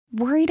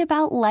Worried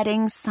about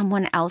letting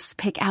someone else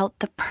pick out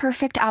the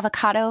perfect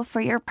avocado for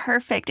your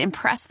perfect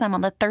impress them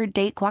on the third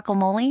date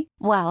guacamole?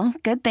 Well,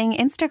 good thing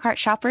Instacart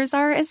shoppers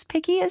are as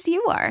picky as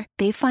you are.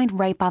 They find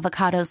ripe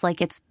avocados like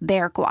it's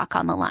their guac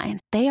on the line.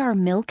 They are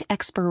milk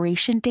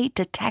expiration date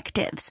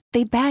detectives.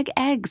 They bag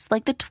eggs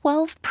like the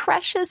 12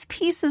 precious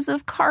pieces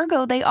of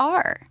cargo they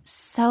are.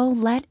 So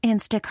let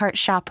Instacart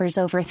shoppers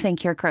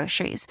overthink your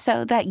groceries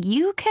so that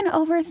you can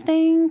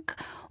overthink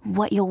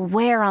what you'll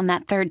wear on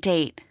that third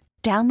date.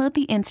 Download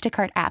the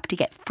Instacart app to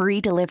get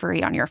free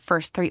delivery on your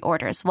first 3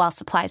 orders while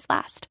supplies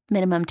last.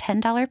 Minimum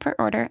 $10 per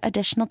order.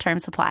 Additional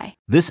terms apply.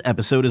 This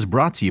episode is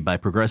brought to you by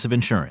Progressive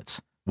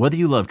Insurance. Whether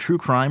you love true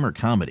crime or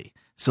comedy,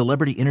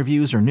 celebrity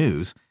interviews or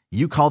news,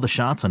 you call the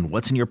shots on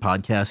what's in your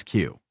podcast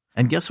queue.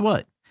 And guess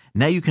what?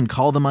 Now you can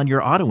call them on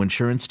your auto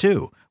insurance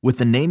too with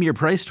the Name Your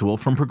Price tool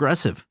from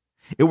Progressive.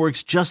 It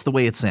works just the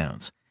way it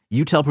sounds.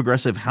 You tell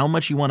Progressive how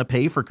much you want to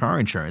pay for car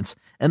insurance,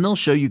 and they'll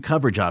show you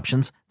coverage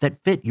options that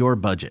fit your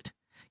budget.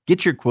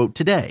 Get your quote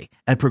today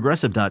at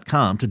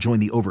Progressive.com to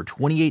join the over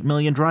 28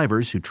 million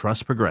drivers who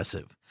trust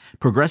Progressive.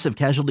 Progressive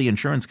Casualty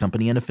Insurance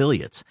Company and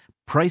Affiliates.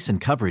 Price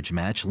and coverage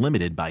match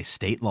limited by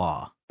state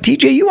law.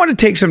 TJ, you want to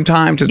take some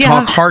time to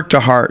talk heart to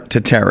heart to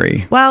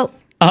Terry? Well,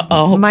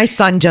 my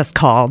son just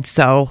called,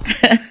 so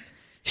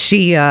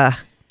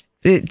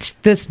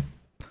this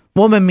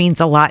woman means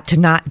a lot to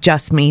not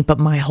just me, but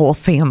my whole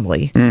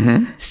family.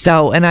 Mm-hmm.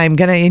 So,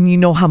 and you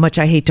know how much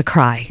I hate to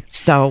cry,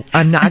 so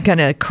I'm not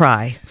gonna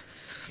cry.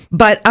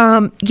 But,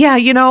 I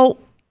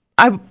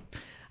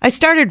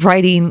started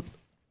writing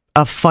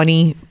a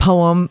funny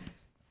poem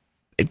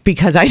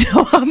because I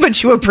know how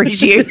much you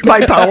appreciate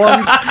my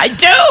poems. I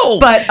do.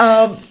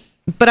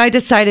 But I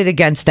decided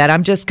against that.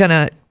 I'm just going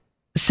to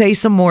say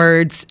some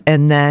words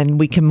and then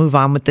we can move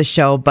on with the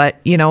show. But,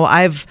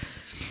 I've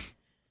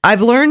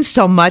learned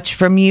so much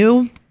from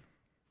you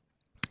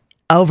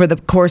over the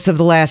course of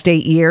the last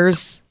 8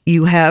 years.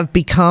 You have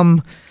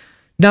become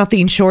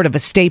nothing short of a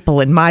staple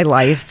in my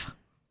life.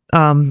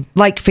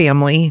 Like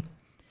family.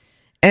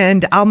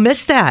 And I'll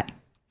miss that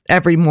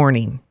every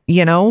morning.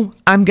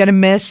 I'm going to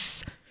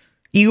miss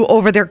you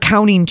over there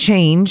counting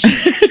change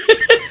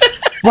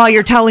while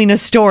you're telling a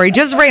story,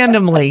 just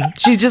randomly.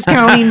 She's just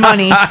counting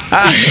money.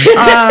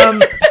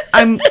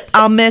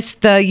 I'll miss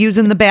the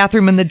using the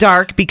bathroom in the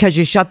dark because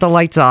you shut the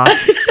lights off.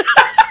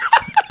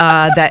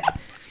 That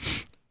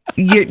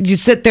you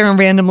sit there and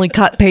randomly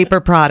cut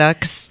paper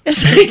products.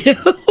 Yes, I do.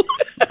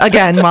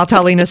 Again, while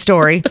telling a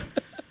story.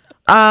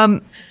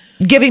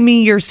 Giving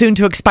me your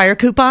soon-to-expire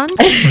coupons.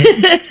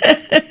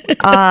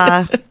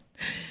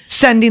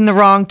 Sending the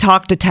wrong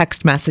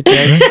talk-to-text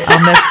messages.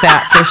 I'll miss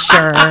that for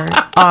sure.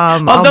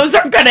 Those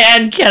aren't going to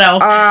end, kiddo.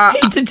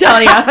 Hate to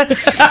tell you.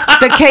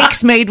 The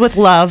cakes made with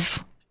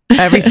love.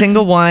 Every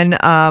single one.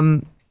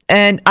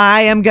 And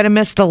I am going to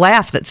miss the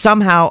laugh that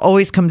somehow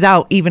always comes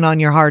out, even on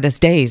your hardest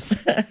days.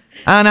 I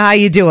don't know how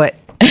you do it.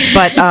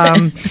 But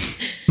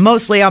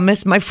mostly I'll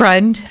miss my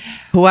friend,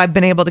 who I've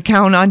been able to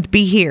count on to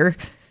be here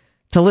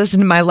to listen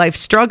to my life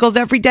struggles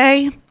every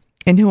day,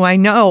 and who I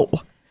knew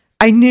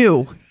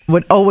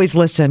would always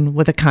listen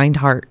with a kind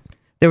heart.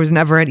 There was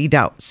never any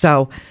doubt.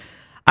 So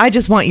I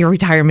just want your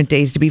retirement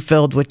days to be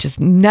filled with just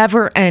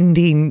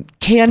never-ending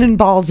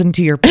cannonballs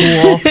into your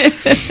pool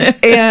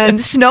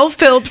and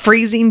snow-filled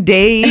freezing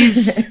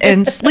days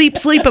and sleep,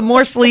 and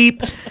more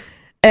sleep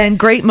and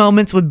great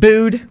moments with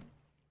Bood.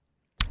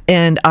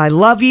 And I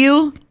love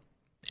you.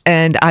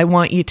 And I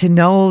want you to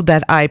know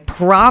that I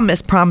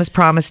promise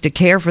to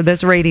care for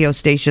this radio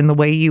station the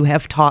way you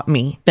have taught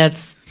me.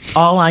 That's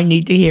all I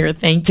need to hear.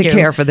 Thank you. To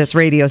care for this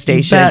radio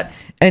station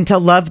and to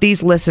love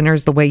these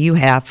listeners the way you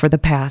have for the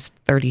past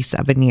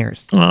 37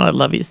 years. Oh, I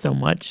love you so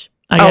much.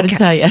 I got to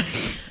tell you.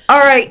 All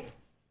right.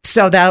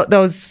 So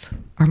those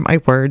are my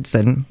words.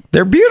 And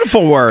they're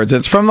beautiful words.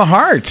 It's from the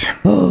heart.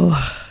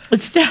 Oh.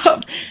 It's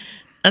tough.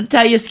 I'll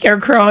tell you,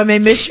 Scarecrow, I may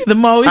miss you the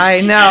most.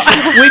 I know.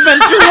 We've been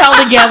through hell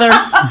together.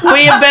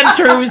 We have been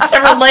through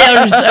several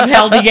layers of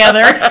hell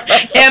together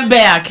and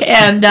back.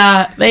 And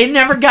they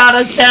never got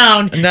us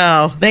down.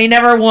 No. They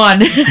never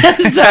won.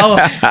 So,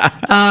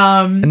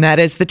 and that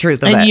is the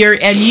truth of it.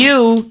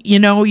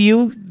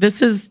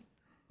 This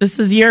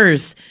is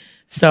yours.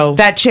 So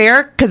that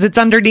chair, because it's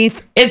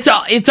underneath. It's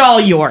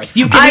all yours.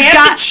 You can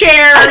have the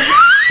chair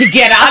to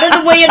get out of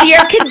the way of the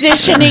air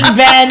conditioning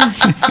vent.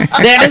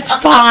 That is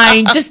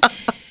fine. Just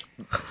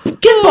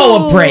give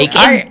Bo a break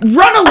and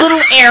run a little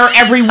air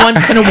every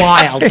once in a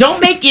while.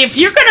 If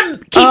you're going to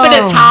keep it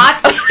as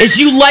hot as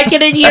you like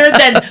it in here,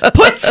 then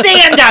put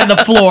sand on the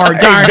floor,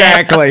 darn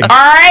exactly. it. All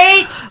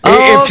right?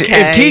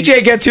 If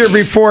TJ gets here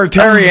before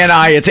Terry and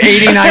I, it's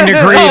 89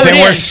 degrees and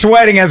we're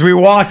sweating as we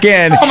walk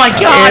in. Oh, my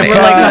God.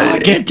 We're I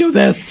can't do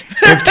this.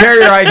 If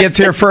Terry or I gets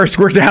here first,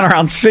 we're down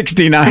around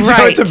 69. So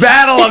it's a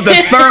battle of the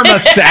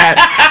thermostat.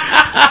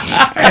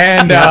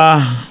 And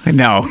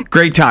no,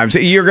 great times.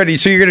 You're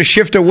gonna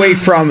shift away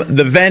from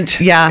the vent.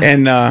 Yeah.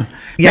 And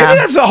Yeah. Maybe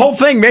that's the whole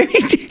thing. Maybe,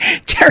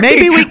 Terry,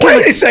 Maybe we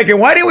can. Wait a second.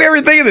 Why didn't we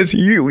ever think of this?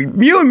 You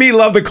and me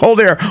love the cold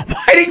air.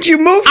 Why didn't you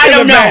move to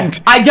the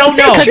vent? I don't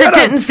know. Because it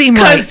didn't seem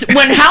right. Because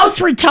when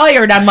House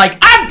retired, I'm like,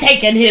 I'm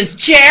taking his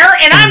chair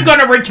and I'm going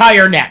to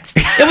retire next.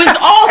 It was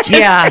all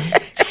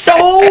just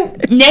so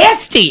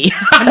nasty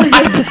on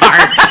my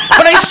part.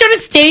 But I should have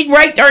stayed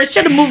right there. I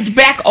should have moved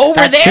back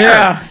over there.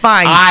 Yeah.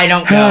 Fine. I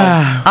don't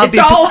know. It's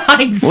all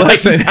hindsight.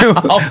 Listen,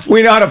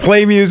 we know how to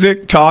play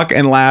music, talk,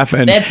 and laugh,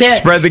 and That's it.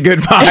 spread the good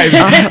vibes.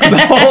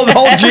 the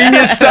whole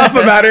genius stuff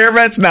about air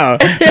vents, no,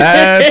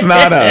 that's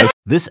not us.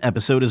 This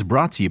episode is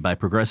brought to you by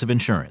Progressive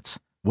Insurance.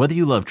 Whether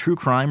you love true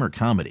crime or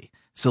comedy,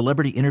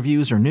 celebrity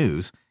interviews or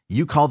news,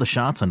 you call the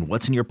shots on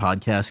what's in your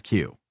podcast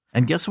queue.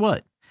 And guess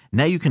what?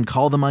 Now you can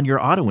call them on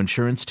your auto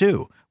insurance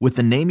too with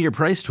the Name Your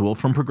Price tool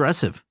from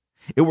Progressive.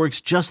 It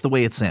works just the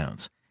way it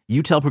sounds.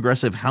 You tell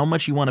Progressive how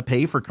much you want to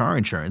pay for car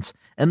insurance,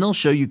 and they'll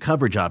show you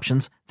coverage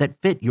options that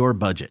fit your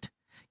budget.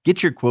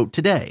 Get your quote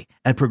today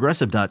at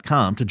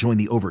Progressive.com to join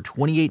the over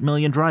 28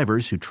 million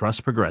drivers who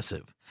trust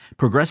Progressive.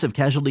 Progressive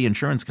Casualty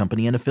Insurance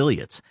Company and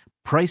Affiliates.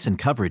 Price and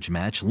coverage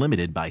match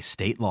limited by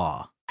state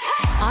law.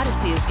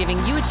 Odyssey is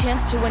giving you a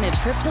chance to win a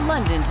trip to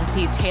London to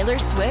see Taylor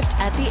Swift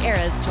at the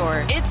Eras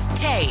Tour. It's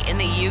Tay in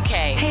the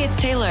UK. Hey,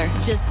 it's Taylor.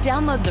 Just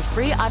download the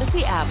free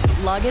Odyssey app,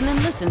 log in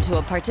and listen to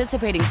a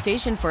participating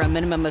station for a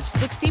minimum of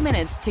 60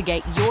 minutes to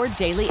get your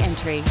daily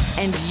entry.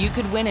 And you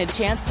could win a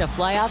chance to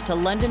fly off to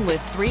London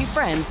with 3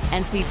 friends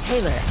and see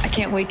Taylor. I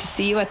can't wait to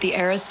see you at the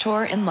Eras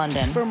Tour in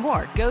London. For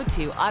more, go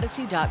to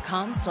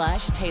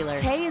odyssey.com/Taylor.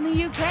 Tay in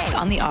the UK.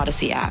 On the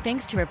Odyssey app.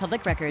 Thanks to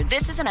Republic Records.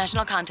 This is a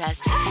national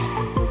contest.